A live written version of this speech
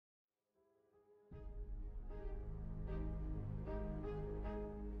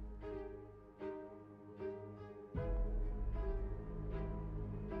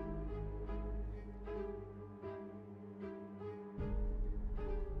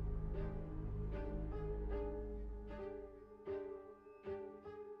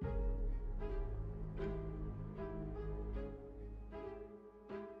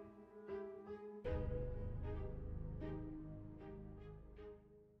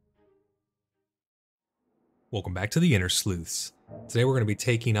Welcome back to the InterSleuths. Today we're going to be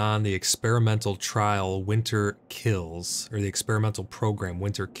taking on the experimental trial Winter Kills, or the experimental program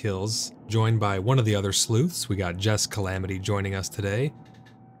Winter Kills, joined by one of the other sleuths. We got Jess Calamity joining us today.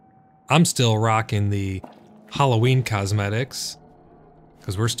 I'm still rocking the Halloween cosmetics,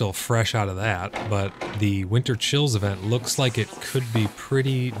 because we're still fresh out of that, but the Winter Chills event looks like it could be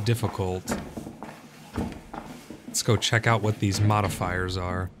pretty difficult. Let's go check out what these modifiers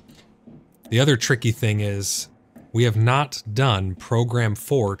are. The other tricky thing is, we have not done Program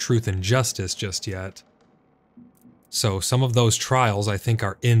 4, Truth and Justice, just yet. So some of those trials, I think,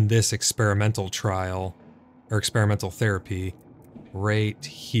 are in this experimental trial, or experimental therapy, right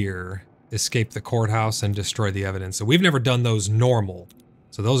here. Escape the courthouse and destroy the evidence. So we've never done those normal.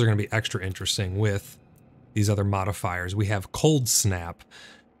 So those are going to be extra interesting with these other modifiers. We have Cold Snap.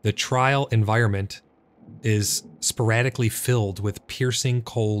 The trial environment is sporadically filled with piercing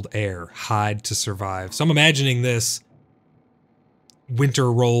cold air. Hide to survive. So I'm imagining this. Winter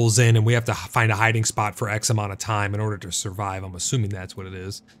rolls in and we have to find a hiding spot for X amount of time in order to survive. I'm assuming that's what it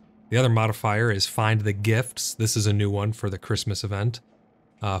is. The other modifier is Find the Gifts. This is a new one for the Christmas event.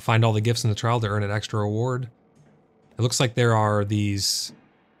 Find all the gifts in the trial to earn an extra reward. It looks like there are these,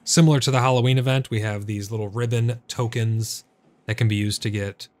 similar to the Halloween event, we have these little ribbon tokens that can be used to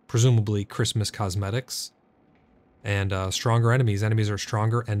get presumably Christmas cosmetics. And stronger enemies. Enemies are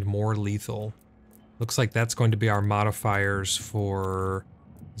stronger and more lethal. Looks like that's going to be our modifiers for...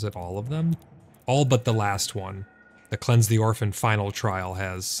 is it all of them? All but the last one. The Cleanse the Orphan final trial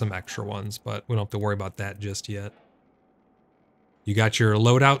has some extra ones, but we don't have to worry about that just yet. You got your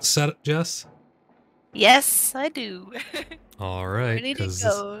loadout set, Jess? Yes, I do. All right. Ready to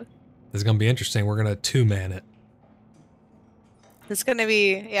go. This is going to be interesting. We're going to two-man it. It's going to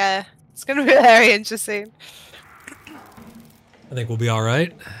be, yeah, it's going to be very interesting. I think we'll be all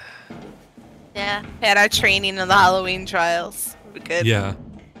right. Yeah, had our training in the Halloween trials. We're good. Yeah.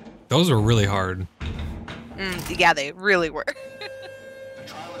 Those were really hard. Yeah, they really were.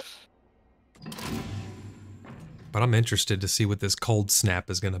 But I'm interested to see what this Cold Snap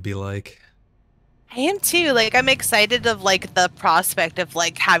is going to be like. I am too. Like, I'm excited of, like, the prospect of,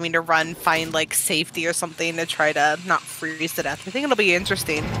 like, having to find, like, safety or something to try to not freeze to death. I think it'll be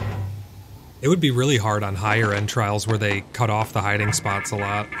interesting. It would be really hard on higher end trials where they cut off the hiding spots a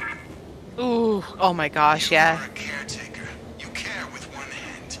lot. Ooh, oh my gosh, yeah. You're a caretaker. You care with one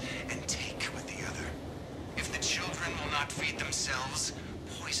hand and take with the other. If the children will not feed themselves,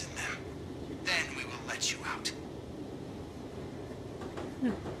 poison them. Then we will let you out.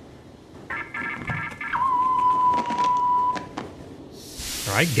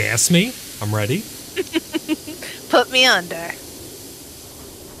 All right, gas me. I'm ready. Put me under.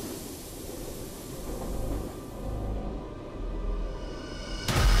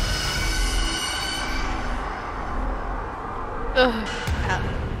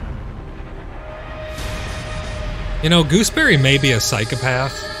 You know, Gooseberry may be a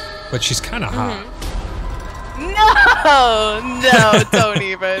psychopath, but she's kind of hot. No, don't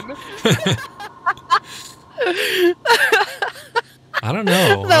even. I don't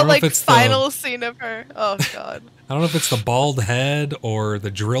know. That, like, final scene of her. Oh, God. I don't know if it's the bald head or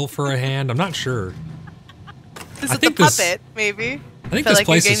the drill for a hand. I'm not sure. Is it the puppet, maybe? I think this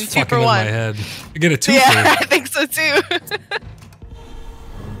place is fucking in my head. You get a twofer. Yeah, I think so too.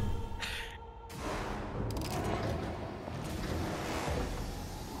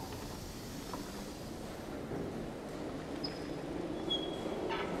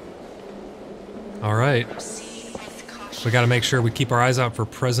 All right. We got to make sure we keep our eyes out for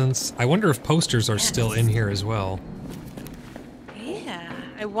presents. I wonder if posters are still in here as well. Yeah,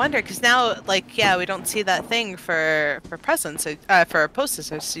 I wonder, because now, like, yeah, we don't see that thing for presents, for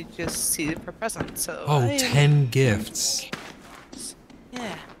posters, so you just see it for presents, so... Oh, 10 gifts.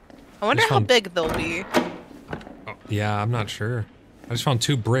 Yeah. I wonder how big they'll be. Oh, yeah, I'm not sure. I just found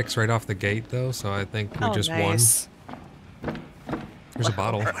 2 bricks right off the gate, though, so I think we just won. Here's a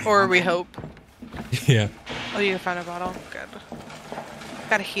bottle. Or we hope. Yeah. Oh, you found a bottle? Good.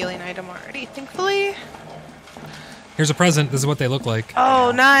 Got a healing item already, thankfully. Here's a present. This is what they look like.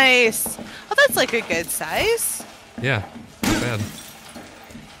 Oh, nice. Oh, that's like a good size. Yeah, not bad.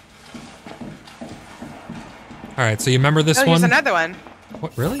 All right, so you remember this one? Oh, here's another one.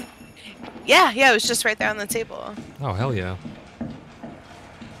 What, really? Yeah, it was just right there on the table. Oh, hell yeah.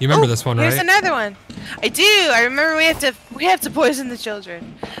 You remember this one, right? Here's another one. I do. I remember we have to poison the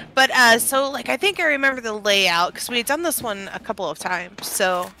children. But so, like, I think I remember the layout because we had done this one a couple of times.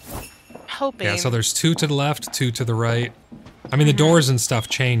 So, hoping. Yeah. So there's 2 to the left, 2 to the right. I mean, the doors and stuff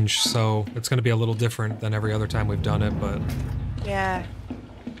change, so it's going to be a little different than every other time we've done it. But yeah.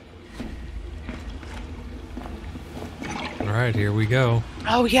 Alright, here we go.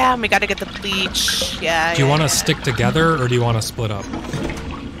 Oh yeah, and we gotta get the bleach. Yeah. Do you want to stick together or do you want to split up?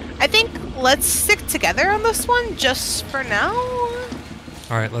 I think let's stick together on this one just for now.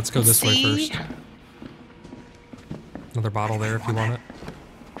 Alright, let's go this way See? first. Another bottle there if you want it.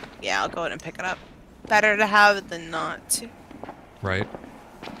 Yeah, I'll go ahead and pick it up. Better to have it than not to. Right.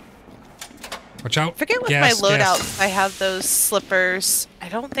 Watch out. I forget with Gas, my loadout, gas. I have those slippers. I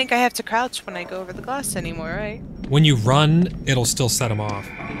don't think I have to crouch when I go over the glass anymore, right? When you run, it'll still set them off.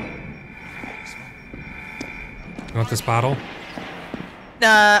 You want this bottle?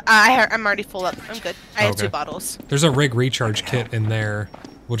 I'm already full up. I'm good. I have Okay. 2 bottles. There's a rig recharge kit in there.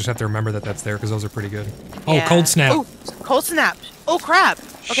 We'll just have to remember that that's there because those are pretty good. Oh, Yeah. cold snap. Oh, cold snap. Oh crap.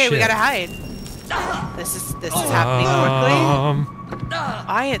 Okay, we Shit. gotta hide. This is happening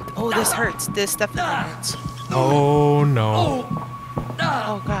quickly. This hurts. This definitely hurts. Oh no.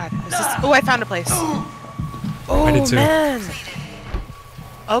 Oh god. I found a place. Oh I did too. man.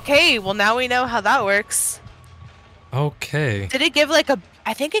 Okay, well now we know how that works. Okay. Did it give like a?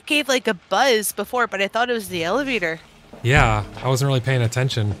 I think it gave like a buzz before, but I thought it was the elevator. Yeah, I wasn't really paying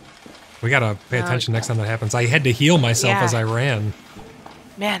attention. We gotta pay attention next time that happens. I had to heal myself Yeah. as I ran.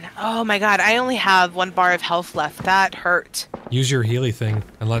 Man, oh my god, I only have 1 bar of health left. That hurt. Use your Healy thing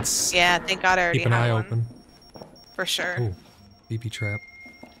and let's Yeah, thank God I already keep an had eye one. open. For sure. Ooh, BB trap.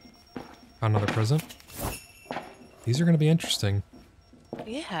 Found another present. These are gonna be interesting.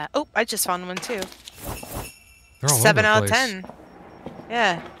 Yeah. Oh, I just found one too. They're all 7 over out the of place. 10.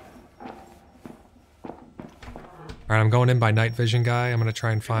 Yeah. Alright, I'm going in by night vision guy. I'm gonna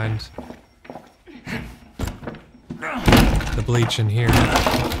try and find the bleach in here.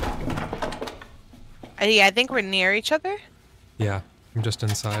 Yeah, I think we're near each other. Yeah, I'm just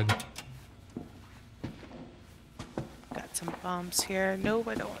inside. Got some bombs here. No,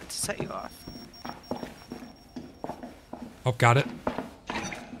 I don't want to set you off. Oh, got it.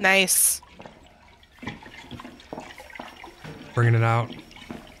 Nice. Bringing it out.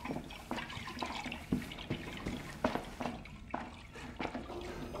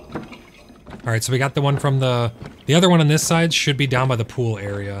 Alright, so we got the one from the other one on this side should be down by the pool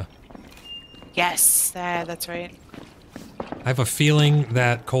area. Yes, that's right. I have a feeling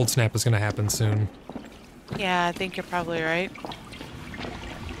that cold snap is going to happen soon. Yeah, I think you're probably right.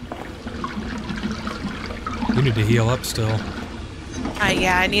 You need to heal up still.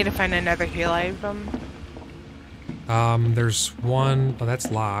 Yeah, I need to find another heal item. There's one. Oh, that's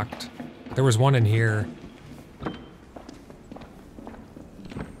locked. There was one in here.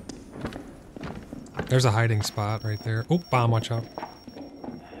 There's a hiding spot right there. Oh, bomb, watch out.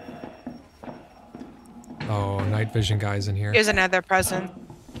 Oh, night vision guy's in here. Here's another present.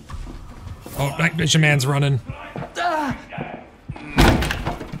 Oh, night vision man's running.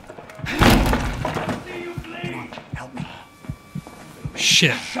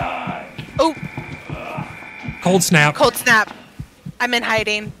 Shit. Oh, Cold snap. cold snap. I'm in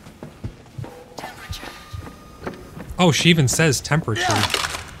hiding. Oh, she even says temperature.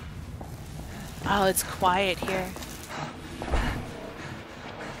 Oh, it's quiet here.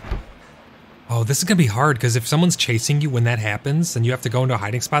 Oh, this is gonna be hard because if someone's chasing you when that happens and you have to go into a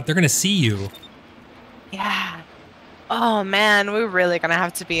hiding spot, they're gonna see you. Yeah. Oh man, we're really gonna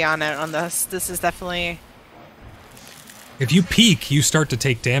have to be on it on this. This is definitely. If you peek, you start to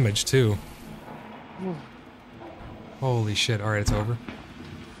take damage too. Ooh. Holy shit. Alright, it's over.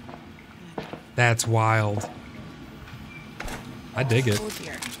 That's wild. I dig it. Oh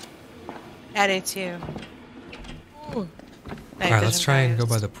dear. I do too. Ooh. Alright, let's try and go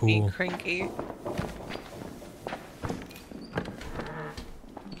by the Being pool. cranky.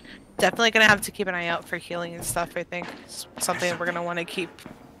 Definitely gonna have to keep an eye out for healing and stuff, I think. It's something we're gonna want to keep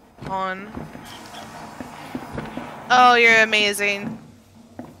on. Oh, you're amazing.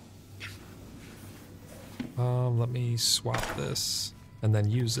 Let me swap this and then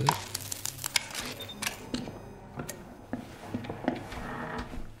use it.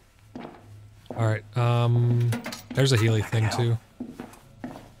 Alright, there's a Healy thing too.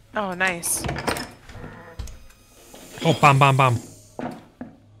 Oh, nice. Oh, bomb, bomb, bomb.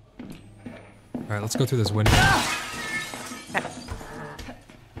 Alright, let's go through this window.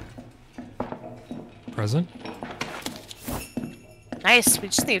 Present? Nice. We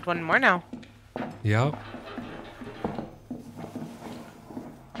just need one more now. Yep.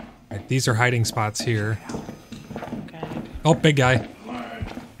 Alright, these are hiding spots here. Okay. Oh, big guy.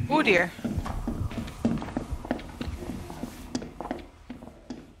 Oh dear.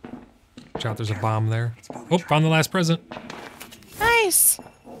 Watch out, there's a bomb there. Oh, found the last present. Nice.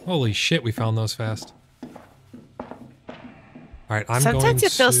 Holy shit, we found those fast. Alright, I'm going Sometimes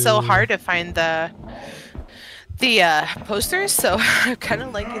it feels so to- hard to find the the posters, so I'm kind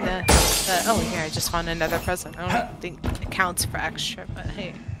of liking the. Oh, here I just found another present. I don't think it counts for extra, but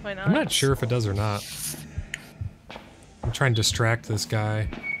hey, why not? I'm not sure if it does or not. I'm trying to distract this guy.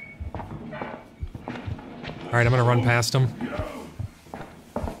 Alright, I'm gonna run past him.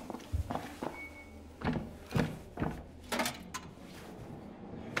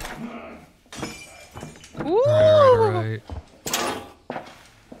 Alright.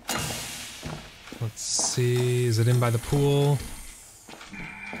 Let's see, is it in by the pool?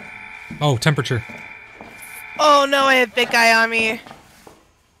 Oh, temperature. Oh no, I have big guy on me.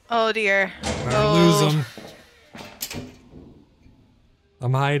 Oh dear. I lose him.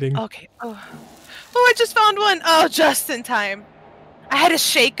 I'm hiding. Okay. Oh, I just found one. Oh, just in time. I had to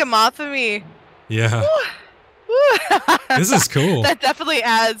shake him off of me. Yeah. This is cool. That definitely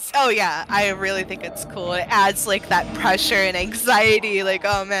adds. Oh yeah, I really think it's cool. It adds like that pressure and anxiety. Like,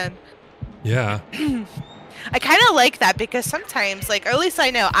 oh man. Yeah. I kind of like that because sometimes, like, or at least I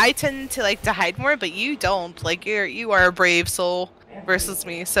know, I tend to like to hide more, but you don't. Like, you are a brave soul versus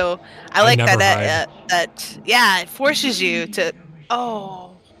me. So I like that. Yeah, it forces you to.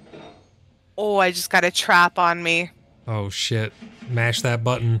 Oh, I just got a trap on me. Oh shit. Mash that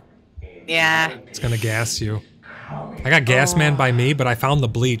button. Yeah. It's gonna gas you. I got gas man by me, but I found the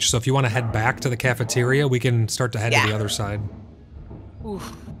bleach, so if you want to head back to the cafeteria, we can start to head to the other side.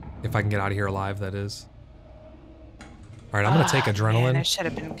 Oof. If I can get out of here alive, that is. Alright, I'm gonna take adrenaline. Man, I should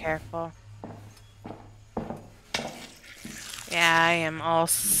have been careful. Yeah, I am all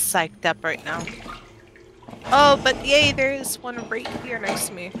psyched up right now. Oh, but yay, there's one right here next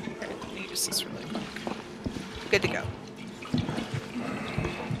to me. Here, let me use this really quick. Good to go.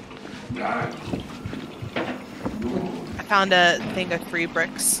 I found a thing of 3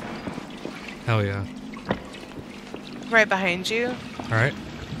 bricks. Hell yeah. Right behind you. Alright.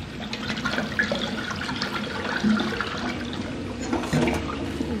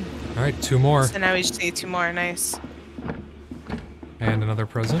 Alright, 2 more. So now we just need 2 more, nice. And another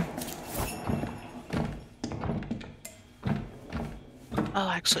present. Oh,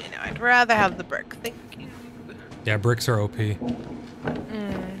 actually, no, I'd rather have the brick. Thank you. Yeah, bricks are OP.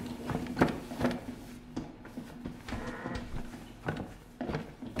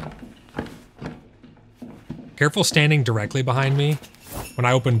 Careful standing directly behind me when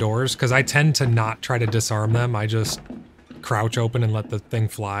I open doors, because I tend to not try to disarm them. I just crouch open and let the thing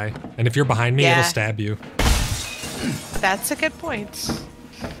fly. And if you're behind me, it'll stab you. That's a good point.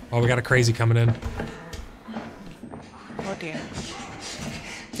 Oh, we got a crazy coming in. Oh dear.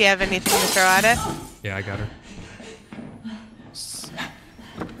 Do you have anything to throw at it? Yeah, I got her.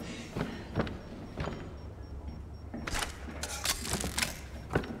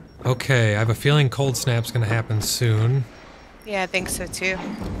 Okay, I have a feeling cold snap's gonna happen soon. Yeah, I think so too.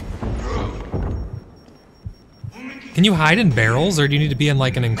 Can you hide in barrels, or do you need to be in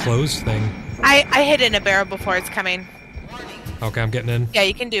like an enclosed thing? I hid in a barrel before it's coming. Okay, I'm getting in. Yeah,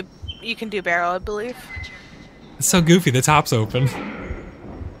 you can do barrel, I believe. It's so goofy, the top's open.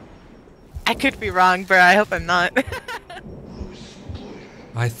 I could be wrong, bro. I hope I'm not.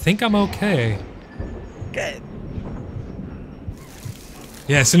 I think I'm okay. Good.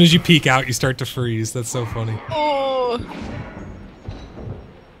 Yeah, as soon as you peek out, you start to freeze. That's so funny. Oh.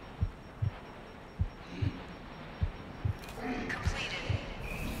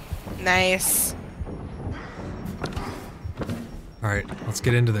 Nice. Alright, let's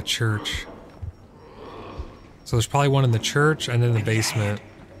get into the church. So there's probably one in the church and in the basement.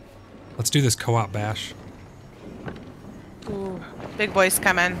 Let's do this co-op bash. Ooh, big boys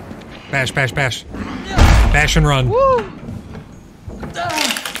coming. Bash, bash, bash. Bash and run. Woo!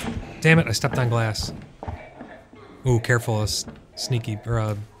 Damn it, I stepped on glass. Ooh, careful, a sneaky, or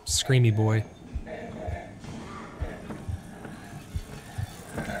a screamy boy.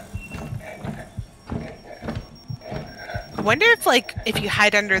 I wonder if, like, if you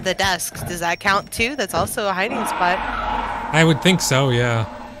hide under the desks, does that count too? That's also a hiding spot. I would think so, yeah.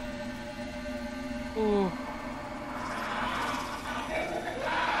 Ooh.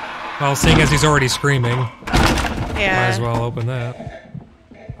 Well, seeing as he's already screaming, Yeah. might as well open that.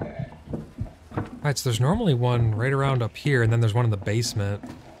 Alright, so there's normally one right around up here, and then there's one in the basement.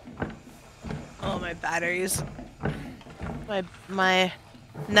 Oh, my batteries. My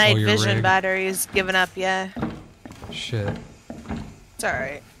night vision rig. battery's giving up, yeah. Shit. It's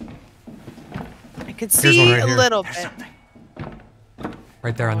alright. I can Here's see one right a here. little bit.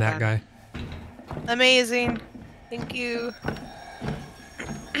 Right there on Hold that on. guy. Amazing. Thank you.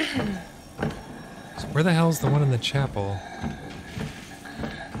 So where the hell's the one in the chapel?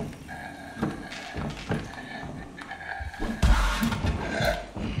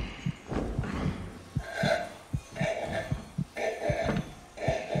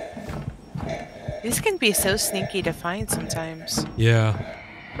 This can be so sneaky to find sometimes. Yeah.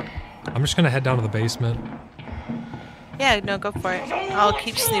 I'm just gonna head down to the basement. Yeah, no, go for it. I'll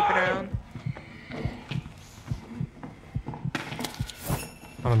keep snooping around.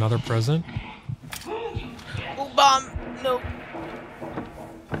 On another present. Oh, bomb! No.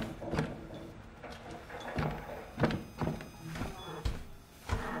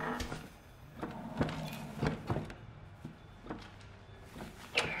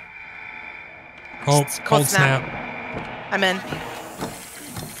 Oh, cold snap. I'm in.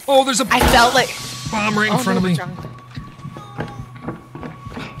 Oh, there's a I felt like bomb right in front of me.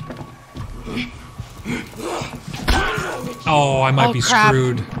 Oh, I might be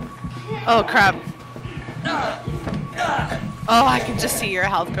screwed. Oh, crap. Oh, I can just see your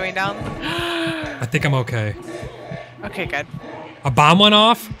health going down. I think I'm okay. Okay, good. A bomb went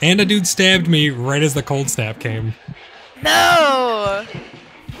off, and a dude stabbed me right as the cold snap came. No!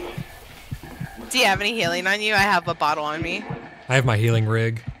 Do you have any healing on you? I have a bottle on me. I have my healing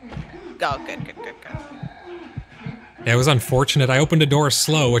rig. Oh, good. Yeah, it was unfortunate. I opened a door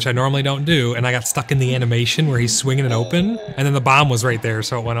slow, which I normally don't do, and I got stuck in the animation where he's swinging it open, and then the bomb was right there,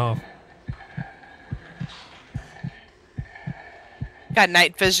 so it went off. Got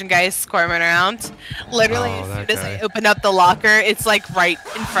night vision guys squirming around. Literally, Oh, as soon that as guy. I open up the locker, it's like right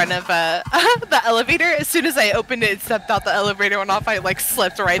in front of the elevator. As soon as I opened it and stepped out, the elevator went off. I like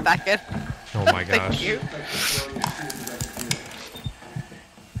slipped right back in. Oh my gosh. Thank you.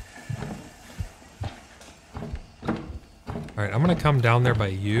 Alright, I'm gonna come down there by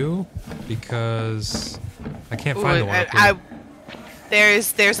you, because I can't find the one up here.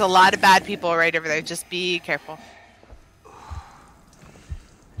 There's a lot of bad people right over there. Just be careful.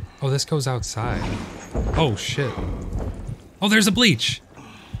 Oh, this goes outside. Oh, shit. Oh, there's a bleach!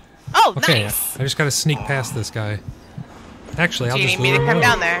 Oh, Okay, nice. I just gotta sneak past this guy. Actually, I'll Do you just need me lure to him come away.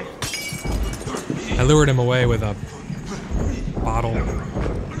 down there? I lured him away with a bottle.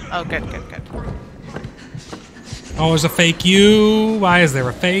 Oh, good. Oh, there's a fake you! Why is there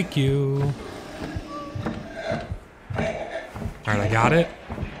a fake you? Alright, I got it.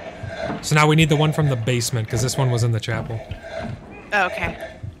 So now we need the one from the basement, because this one was in the chapel. Oh, okay.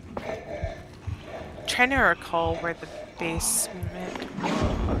 Trying to recall where the basement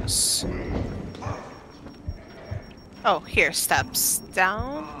was. Oh, here, steps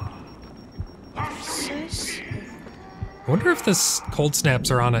down. I wonder if this cold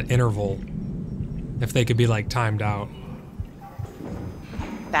snaps are on an interval. If they could be, like, timed out.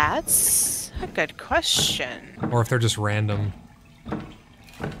 That's a good question. Or if they're just random.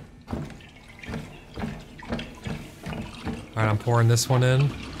 Alright, I'm pouring this one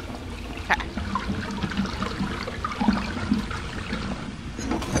in. Okay.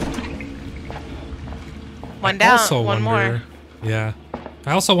 One down, one more. Yeah.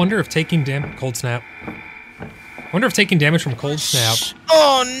 I also wonder if taking cold snap. I wonder if taking damage from cold snap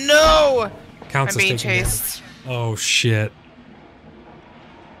Oh no! counts I'm as being taking damage. chased. Oh shit.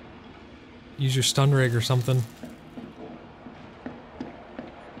 Use your stun rig or something.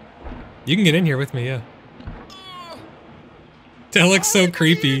 You can get in here with me, yeah. That looks so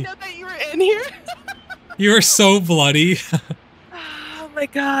creepy. I didn't know that you were in here. You are so bloody. Oh my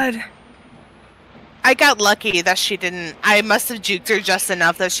god. I got lucky that she didn't. I must have juked her just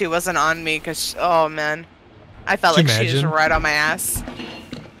enough that she wasn't on me, because, oh man. I felt Could like you she was imagine? right on my ass.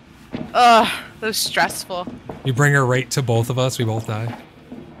 Ugh, it was stressful. You bring her right to both of us, we both die.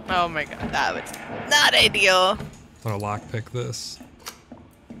 Oh my god, that was not ideal. I'm gonna lockpick this.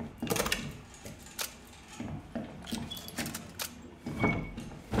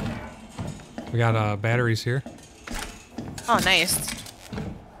 We got batteries here. Oh, nice.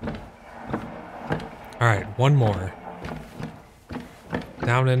 Alright, one more.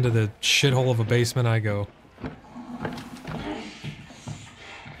 Down into the shithole of a basement I go.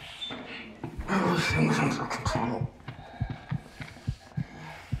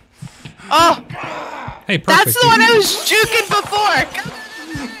 Oh! Hey, perfect. That's the one I was juking before!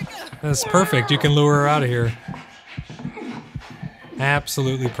 That's perfect. You can lure her out of here.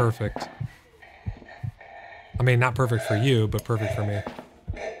 Absolutely perfect. I mean, not perfect for you, but perfect for me.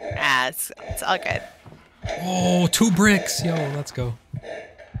 Ah, it's all good. Oh, 2 bricks. Yo, let's go.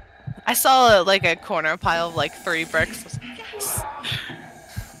 I saw like a corner pile of like 3 bricks. I was like, yes!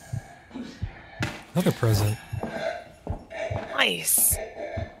 Another present. Nice.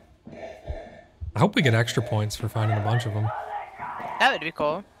 I hope we get extra points for finding a bunch of them. That would be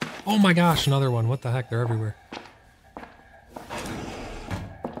cool. Oh my gosh, another one. What the heck? They're everywhere.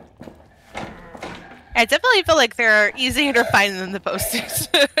 I definitely feel like they're easier to find than the posters.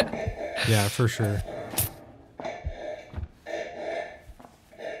 Yeah, for sure.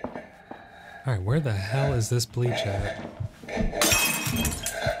 Alright, where the hell is this bleach at?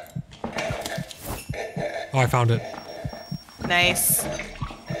 Oh, I found it. Nice.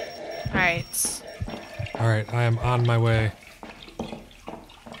 Alright. Alright, I am on my way.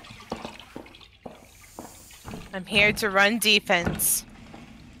 I'm here to run defense.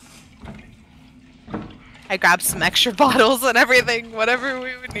 I grabbed some extra bottles and everything, whatever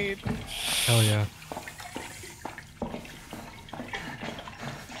we would need. Hell yeah.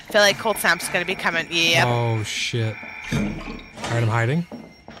 I feel like Cold Snap's gonna be coming. Yep. Oh shit. Alright, I'm hiding.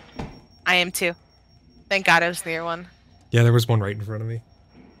 I am too. Thank God I was near one. Yeah, there was one right in front of me.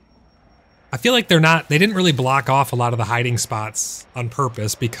 I feel like they didn't really block off a lot of the hiding spots on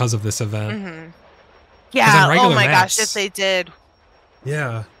purpose because of this event. Mm-hmm. Yeah, oh my maps, gosh, if they did.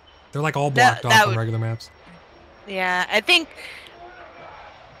 Yeah. They're like all blocked off on regular maps. Yeah, I think...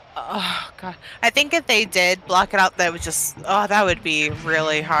 Oh, God. I think if they did block it out, that would just... Oh, that would be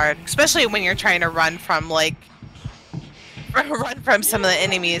really hard. Especially when you're trying to run from, like... Run from some of the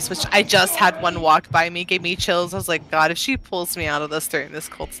enemies, which I just had one walk by me, gave me chills. I was like, God, if she pulls me out of this during this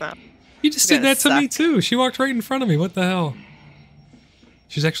Cold Snap... You just did that to me, too. She walked right in front of me. What the hell?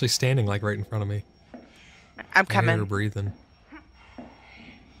 She's actually standing, like, right in front of me. I'm coming. I hear her breathing.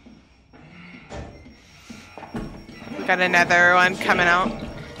 We got another one coming out.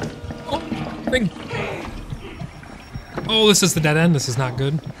 Oh, thing. Oh, this is the dead end. This is not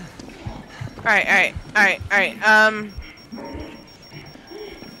good. Alright.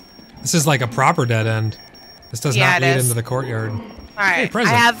 This is like a proper dead end. This does not lead into the courtyard. Alright, I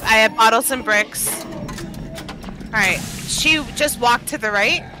have bottles and bricks. Alright, she just walked to the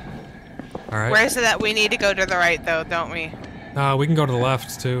right. Alright. Where is it that we need to go to the right, though, don't we? We can go to the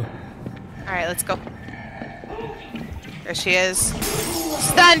left, too. Alright, let's go. There she is.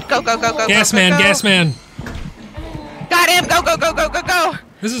 Stunned! Go, go, go, go, Gas go, man, go, go. gas man! Got him! Go, go, go, go, go, go!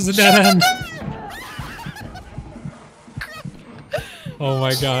 This is the dead end. Oh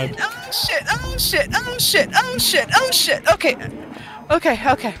my god. Oh shit, oh shit, oh shit, oh shit, oh shit. Okay.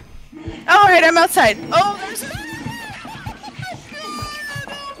 Okay. Alright, I'm outside. Oh, there's a...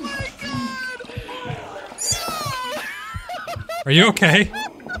 Oh my god! Are you okay?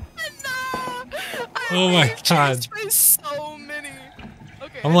 No! Oh my god. So many.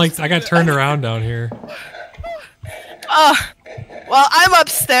 Okay, I'm like, I got turned around down here. Well, I'm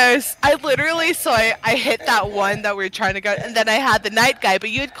upstairs. I literally, so I hit that one that we were trying to go, and then I had the night guy, but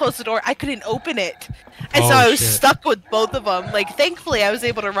you had closed the door. I couldn't open it. And so I was stuck with both of them. Like, thankfully, I was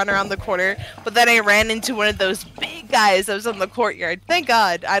able to run around the corner, but then I ran into one of those big guys that was in the courtyard. Thank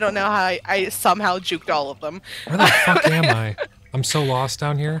God. I don't know how I somehow juked all of them. Where the fuck am I? I'm so lost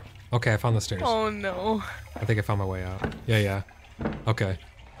down here. Okay, I found the stairs. Oh, no. I think I found my way out. Yeah. Okay.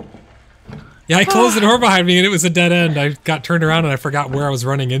 Yeah, I closed the door behind me and it was a dead end. I got turned around and I forgot where I was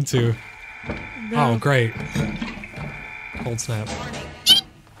running into. No. Oh, great. Cold snap.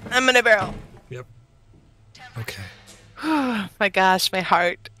 I'm in a barrel. Yep. Okay. Oh my gosh, my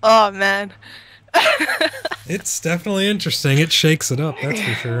heart. Oh, man. It's definitely interesting. It shakes it up, that's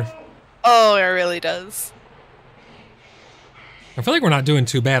for sure. Oh, it really does. I feel like we're not doing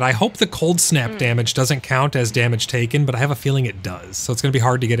too bad. I hope the cold snap damage doesn't count as damage taken, but I have a feeling it does. So it's going to be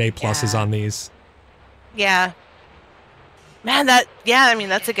hard to get A pluses on these. Yeah. Man, I mean,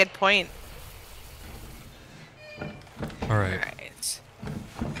 that's a good point. All right.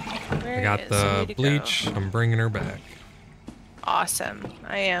 I got the bleach. I'm bringing her back. Awesome.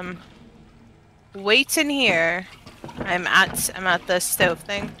 I am waiting here. I'm at the stove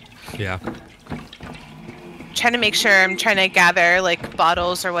thing. Yeah. Trying to make sure I'm trying to gather like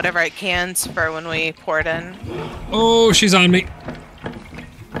bottles or whatever I can for when we pour it in. Oh, she's on me.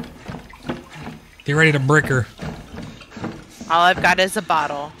 Get ready to brick her. All I've got is a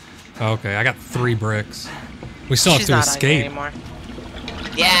bottle. Okay, I got 3 bricks. We still have to escape. Anymore.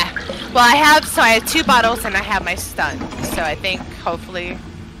 Yeah. Well, I have 2 bottles and I have my stun. So I think hopefully.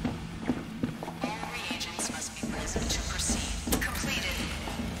 All reagents must be present to proceed. Completed.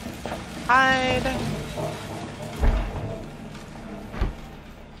 Hide.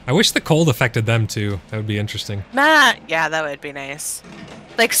 I wish the cold affected them too. That would be interesting. Yeah, that would be nice.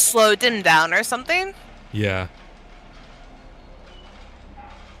 Like slowed them down or something? Yeah.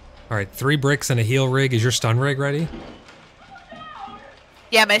 Alright, 3 bricks and a heal rig. Is your stun rig ready?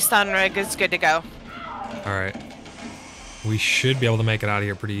 Yeah, my stun rig is good to go. Alright. We should be able to make it out of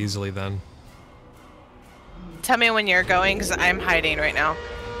here pretty easily then. Tell me when you're going, because I'm hiding right now.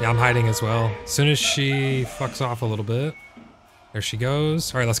 Yeah, I'm hiding as well. As soon as she fucks off a little bit. There she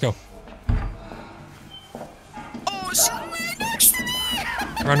goes. Alright, let's go. Oh, she's right next to me!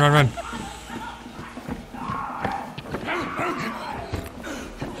 Run.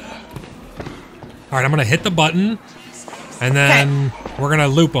 All right, I'm gonna hit the button, and then we're gonna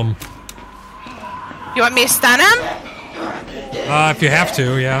loop them. You want me to stun him? If you have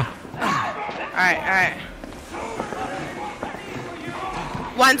to, yeah. Alright.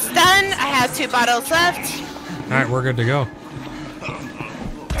 One's done. I have 2 bottles left. Alright, we're good to go.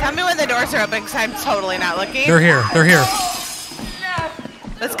 Tell me when the doors are open, because I'm totally not looking. They're here. They're here.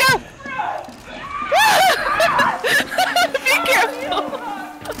 Let's go. Be careful.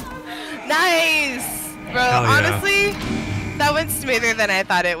 Nice. Bro, yeah. Honestly, that went smoother than I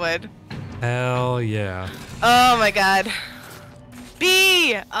thought it would. Hell yeah. Oh my god.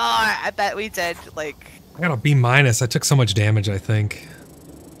 B! Oh, I bet we did, like... I got a B-. I took so much damage, I think.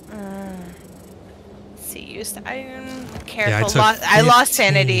 See, used iron. Careful. Yeah, I lost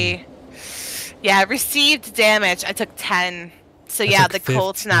sanity. Yeah, received damage. I took 10. So yeah, the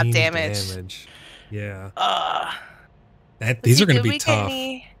Colt's not damaged. Yeah. These are gonna be tough.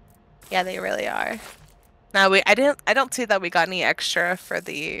 Yeah, they really are. No, I don't see that we got any extra for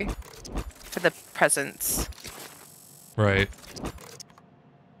the presents. Right.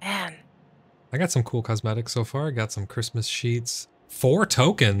 Man. I got some cool cosmetics so far. I got some Christmas sheets. 4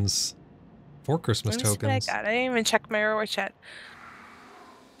 tokens. 4 Christmas tokens. I didn't even check my reward chat.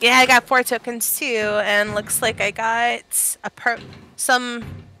 Yeah, I got 4 tokens too, and looks like I got some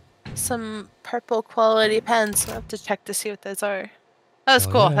purple quality pens. So I have to check to see what those are. That was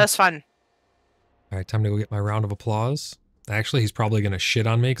cool. Yeah. That was fun. All right, time to go get my round of applause. Actually, he's probably gonna shit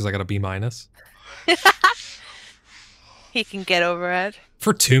on me because I got a B-. He can get over it.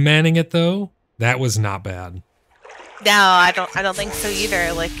 For 2-manning it though, that was not bad. No, I don't think so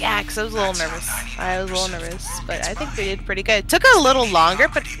either. Like, yeah, because I was a little nervous. But I think we did pretty good. It took a little longer,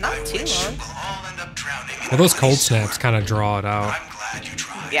 but not too long. Well, those cold snaps kind of draw it out.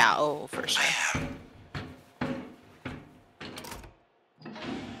 Yeah, oh, for sure.